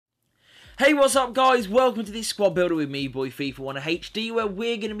Hey, what's up guys? Welcome to this squad builder with me, boy FIFA 1 HD, where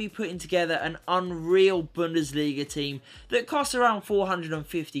we're going to be putting together an unreal Bundesliga team that costs around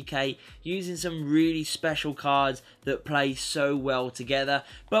 450k, using some really special cards that play so well together.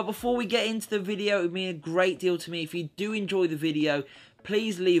 But before we get into the video, it would mean a great deal to me if you do enjoy the video.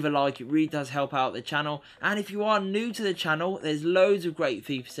 Please leave a like, it really does help out the channel. And if you are new to the channel, there's loads of great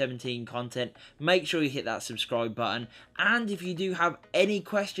FIFA 17 content. Make sure you hit that subscribe button. And if you do have any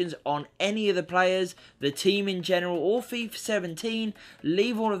questions on any of the players, the team in general, or FIFA 17,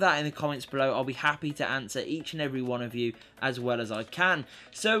 leave all of that in the comments below. I'll be happy to answer each and every one of you as well as I can.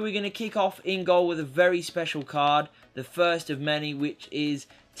 So we're going to kick off in goal with a very special card, the first of many, which is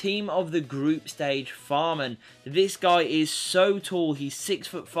Team of the Group Stage Farman. This guy is so tall, he's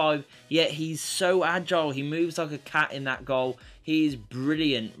 6'5", yet he's so agile. He moves like a cat in that goal. He is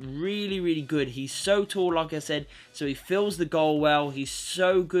brilliant, really good. He's so tall, like I said, so he fills the goal well. He's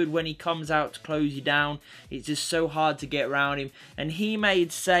so good when he comes out to close you down. It's just so hard to get around him, and he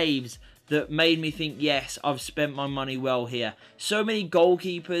made saves that made me think, yes, I've spent my money well here. So many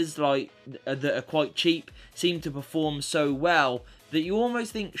goalkeepers that are quite cheap seem to perform so well that you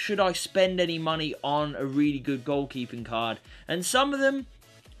almost think, should I spend any money on a really good goalkeeping card? And some of them,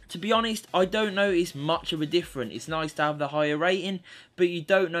 to be honest, I don't notice much of a difference. It's nice to have the higher rating, but you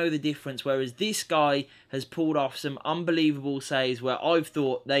don't know the difference. Whereas this guy has pulled off some unbelievable saves where I've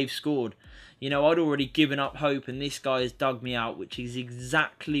thought they've scored. You know, I'd already given up hope, and this guy has dug me out, which is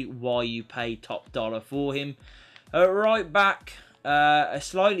exactly why you pay top dollar for him. Right back, a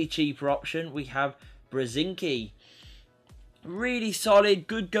slightly cheaper option, we have Brzezinski. Really solid,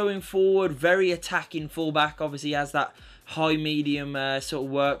 good going forward, very attacking fullback. Obviously has that high medium sort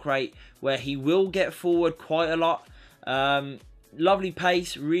of work rate where he will get forward quite a lot. Lovely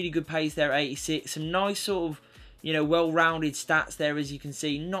pace, really good pace there, 86. Some nice sort of, you know, well-rounded stats there, as you can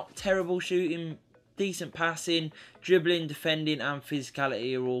see. Not terrible shooting, decent passing, dribbling, defending and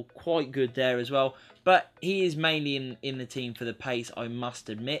physicality are all quite good there as well. But he is mainly in the team for the pace, I must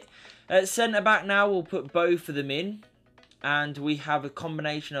admit. At centre-back now, we'll put both of them in. And we have a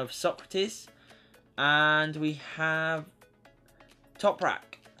combination of Socrates and we have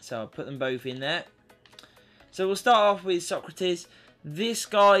Toprak. So I'll put them both in there. So we'll start off with Socrates. This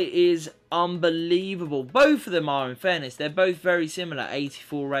guy is unbelievable. Both of them are, in fairness. They're both very similar.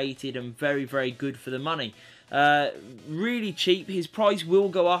 84 rated and very good for the money. Really cheap. His price will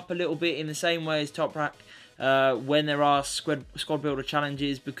go up a little bit in the same way as Toprak when there are squad builder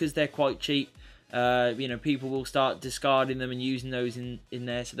challenges, because they're quite cheap. You know, people will start discarding them and using those in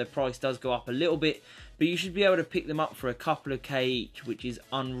there, so their price does go up a little bit, but you should be able to pick them up for a couple of K each, which is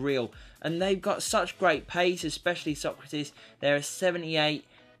unreal. And they've got such great pace, especially Socrates. They're a 78,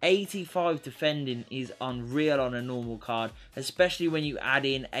 85 defending is unreal on a normal card, especially when you add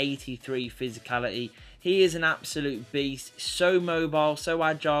in 83 physicality. He is an absolute beast, so mobile, so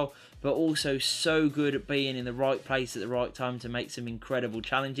agile, but also so good at being in the right place at the right time to make some incredible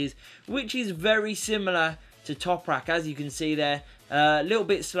challenges, which is very similar to Toprak, as you can see there. A little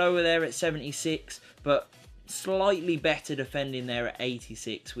bit slower there at 76, but slightly better defending there at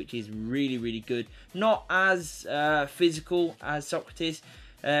 86, which is really good. Not as physical as Socrates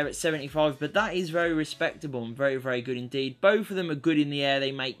at 75, but that is very respectable and very good indeed. Both of them are good in the air.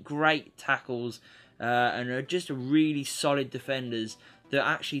 They make great tackles and are just really solid defenders that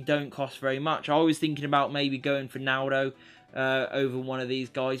actually don't cost very much. I was thinking about maybe going for Naldo over one of these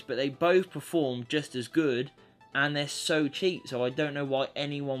guys, but they both perform just as good and they're so cheap, so I don't know why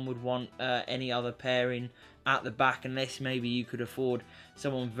anyone would want any other pairing at the back, unless maybe you could afford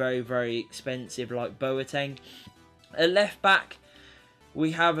someone very expensive like Boateng. At left back,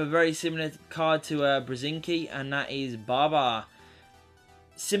 we have a very similar card to Brzezinski, and that is Baba.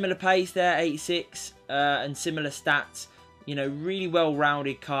 Similar pace there, 86, and similar stats. You know, really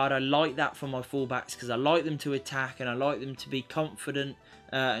well-rounded card. I like that for my fullbacks because I like them to attack and I like them to be confident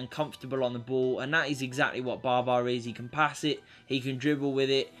and comfortable on the ball. And that is exactly what Barbar is. He can pass it, he can dribble with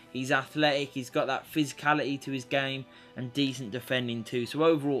it, he's athletic, he's got that physicality to his game and decent defending too. So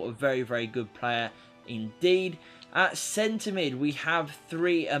overall, a very good player indeed. At centre mid, we have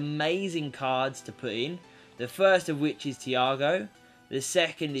three amazing cards to put in. The first of which is Thiago, the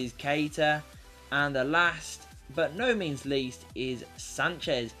second is Keita, and the last, but no means least, is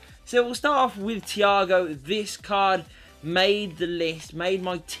Sanchez. So we'll start off with Thiago. This card made the list, made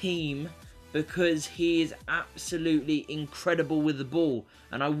my team, because he is absolutely incredible with the ball.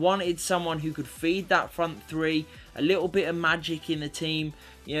 And I wanted someone who could feed that front three, a little bit of magic in the team.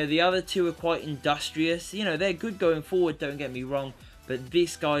 You know, the other two are quite industrious. You know, they're good going forward, don't get me wrong. But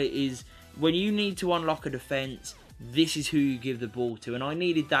this guy is, when you need to unlock a defence, this is who you give the ball to. And I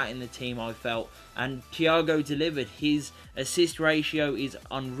needed that in the team, I felt. And Thiago delivered. His assist ratio is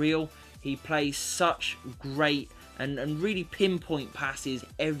unreal. He plays such great and really pinpoint passes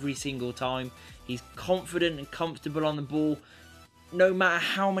every single time. He's confident and comfortable on the ball, no matter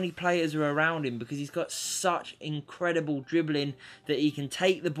how many players are around him, because he's got such incredible dribbling that he can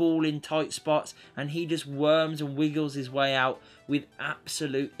take the ball in tight spots and he just worms and wiggles his way out with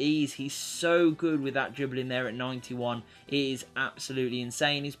absolute ease. He's so good with that dribbling there at 91. It is absolutely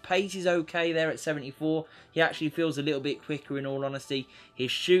insane. His pace is okay there at 74. He actually feels a little bit quicker, in all honesty.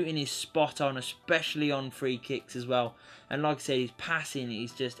 His shooting is spot on, especially on free kicks as well. And like I said, his passing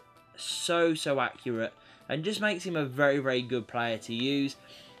is just so accurate, and just makes him a very good player to use.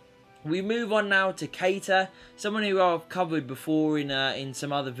 We move on now to Keita, someone who I've covered before in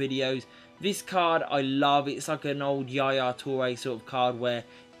some other videos. This card I love. It's like an old Yaya Toure sort of card where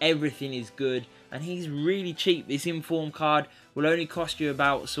everything is good, and he's really cheap. This inform card will only cost you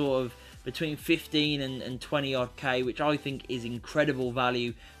about sort of between 15 and 20 odd K, which I think is incredible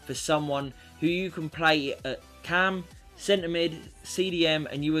value for someone who you can play at cam, centre mid, CDM,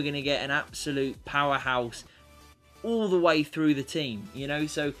 and you are going to get an absolute powerhouse all the way through the team, you know.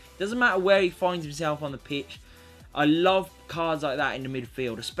 So it doesn't matter where he finds himself on the pitch. I love cards like that in the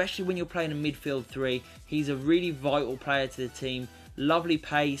midfield, especially when you're playing a midfield 3. He's a really vital player to the team. Lovely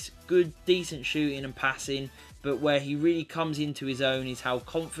pace, good decent shooting and passing, but where he really comes into his own is how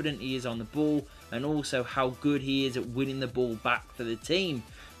confident he is on the ball, and also how good he is at winning the ball back for the team.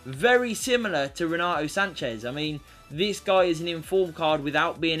 Very similar to Renato Sanchez. I mean, this guy is an inform card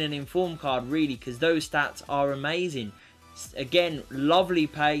without being an inform card, really, because those stats are amazing. Again, lovely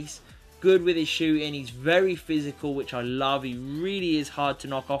pace, good with his shooting. He's very physical, which I love. He really is hard to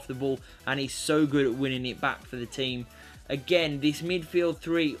knock off the ball, and he's so good at winning it back for the team. Again, this midfield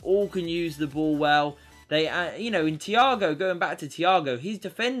 3 all can use the ball well. They, you know, in Thiago, going back to Thiago, he's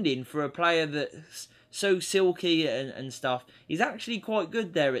defending for a player that's so silky and stuff. He's actually quite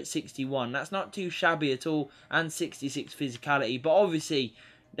good there at 61. That's not too shabby at all, and 66 physicality. But obviously,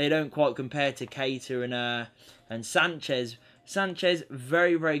 they don't quite compare to Keita and Sanchez. Sanchez,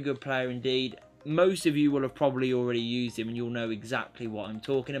 very good player indeed. Most of you will have probably already used him, and you'll know exactly what I'm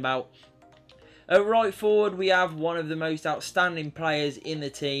talking about. At right forward, we have one of the most outstanding players in the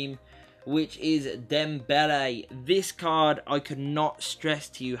team, which is Dembele. This card, I could not stress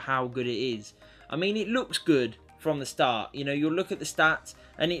to you how good it is. I mean, it looks good from the start. You know, you'll look at the stats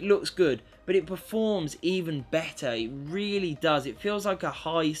and it looks good, but it performs even better. It really does. It feels like a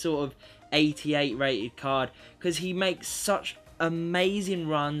high sort of 88 rated card, because he makes such amazing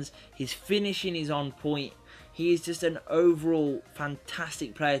runs. His finishing is on point. He is just an overall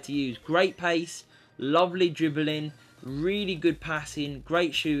fantastic player to use. Great pace, lovely dribbling, really good passing,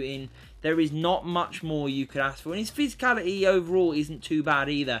 great shooting. There is not much more you could ask for. And his physicality overall isn't too bad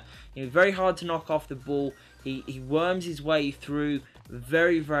either. You know, very hard to knock off the ball. He worms his way through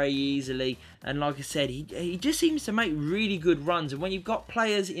very easily. And like I said, he just seems to make really good runs. And when you've got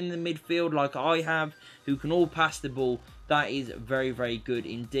players in the midfield like I have, who can all pass the ball, that is very good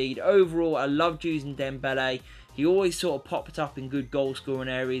indeed. Overall, I loved using Dembele. He always sort of popped up in good goal scoring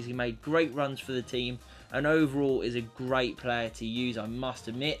areas. He made great runs for the team, and overall is a great player to use, I must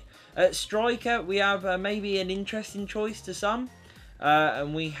admit. At striker, we have maybe an interesting choice to some,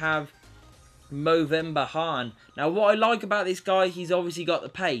 and we have Movember Hahn. Now, what I like about this guy, he's obviously got the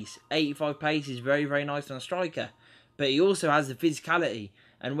pace. 85 pace is very nice on a striker, but he also has the physicality.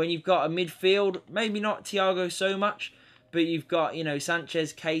 And when you've got a midfield, maybe not Thiago so much, but you've got, you know,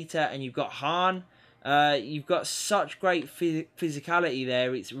 Sanchez, Keita, and you've got Hahn. You've got such great physicality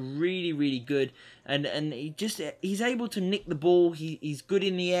there. It's really good, and he's able to nick the ball. He's good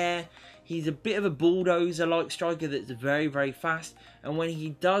in the air. He's a bit of a bulldozer like striker that's very fast, and when he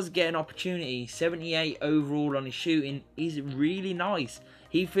does get an opportunity, 78 overall on his shooting is really nice.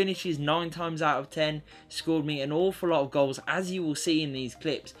 He finishes 9 times out of 10, scored me an awful lot of goals, as you will see in these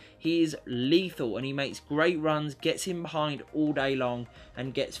clips. He is lethal, and he makes great runs, gets in behind all day long,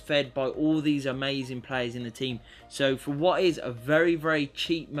 and gets fed by all these amazing players in the team. So for what is a very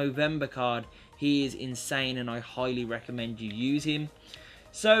cheap Movember card, he is insane, and I highly recommend you use him.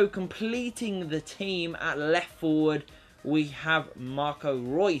 So completing the team at left forward, we have Marco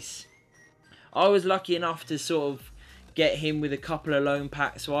Reus. I was lucky enough to sort of get him with a couple of loan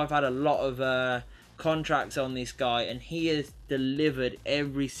packs, so I've had a lot of contracts on this guy, and he has delivered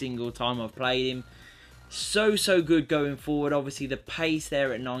every single time I've played him. So good going forward. Obviously the pace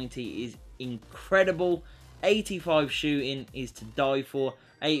there at 90 is incredible. 85 shooting is to die for.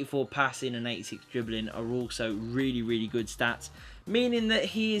 84 passing and 86 dribbling are also really good stats. meaning that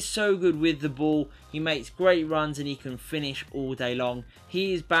he is so good with the ball. He makes great runs and he can finish all day long.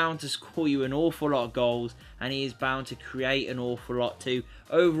 He is bound to score you an awful lot of goals, and he is bound to create an awful lot too,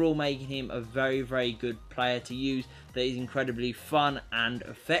 overall making him a very, very good player to use that is incredibly fun and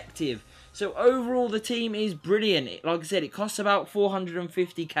effective. So overall, the team is brilliant. Like I said, it costs about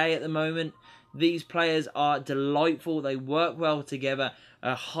 450k at the moment. These players are delightful. They work well together.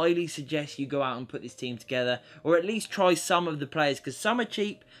 I highly suggest you go out and put this team together, or at least try some of the players, because some are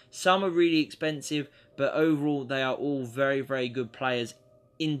cheap, some are really expensive, but overall they are all very, very good players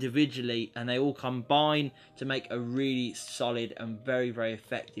individually, and they all combine to make a really solid and very, very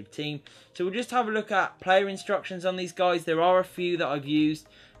effective team. So we'll just have a look at player instructions on these guys. There are a few that I've used.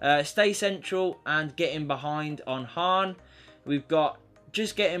 Stay central and getting behind on Hahn. We've got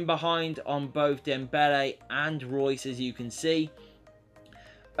just getting behind on both Dembele and Reus, as you can see.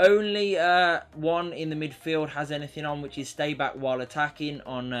 Only one in the midfield has anything on, which is stay back while attacking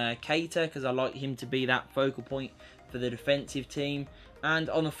on Keita, because I like him to be that focal point for the defensive team. And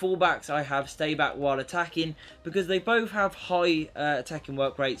on the fullbacks, I have stay back while attacking, because they both have high attacking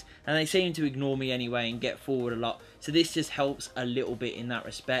work rates, and they seem to ignore me anyway and get forward a lot. So this just helps a little bit in that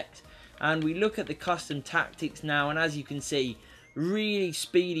respect. And we look at the custom tactics now, and as you can see, really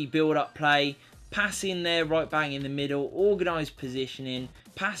speedy build-up play, passing there right bang in the middle, organised positioning,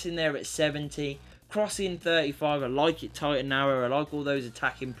 passing there at 70, crossing 35. I like it tight and narrow. I like all those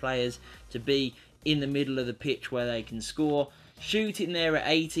attacking players to be in the middle of the pitch where they can score. Shooting there at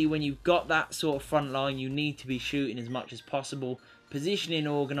 80. When you've got that sort of front line, you need to be shooting as much as possible. Positioning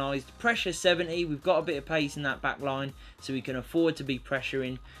organised. Pressure 70. We've got a bit of pace in that back line, so we can afford to be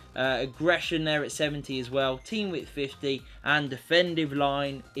pressuring. Aggression there at 70 as well. Team width 50. And defensive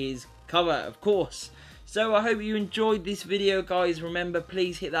line is cover, of course. So I hope you enjoyed this video, guys. Remember,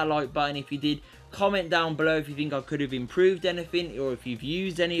 please hit that like button if you did. Comment down below if you think I could have improved anything, or if you've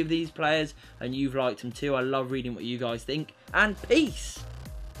used any of these players and you've liked them too. I love reading what you guys think. And peace!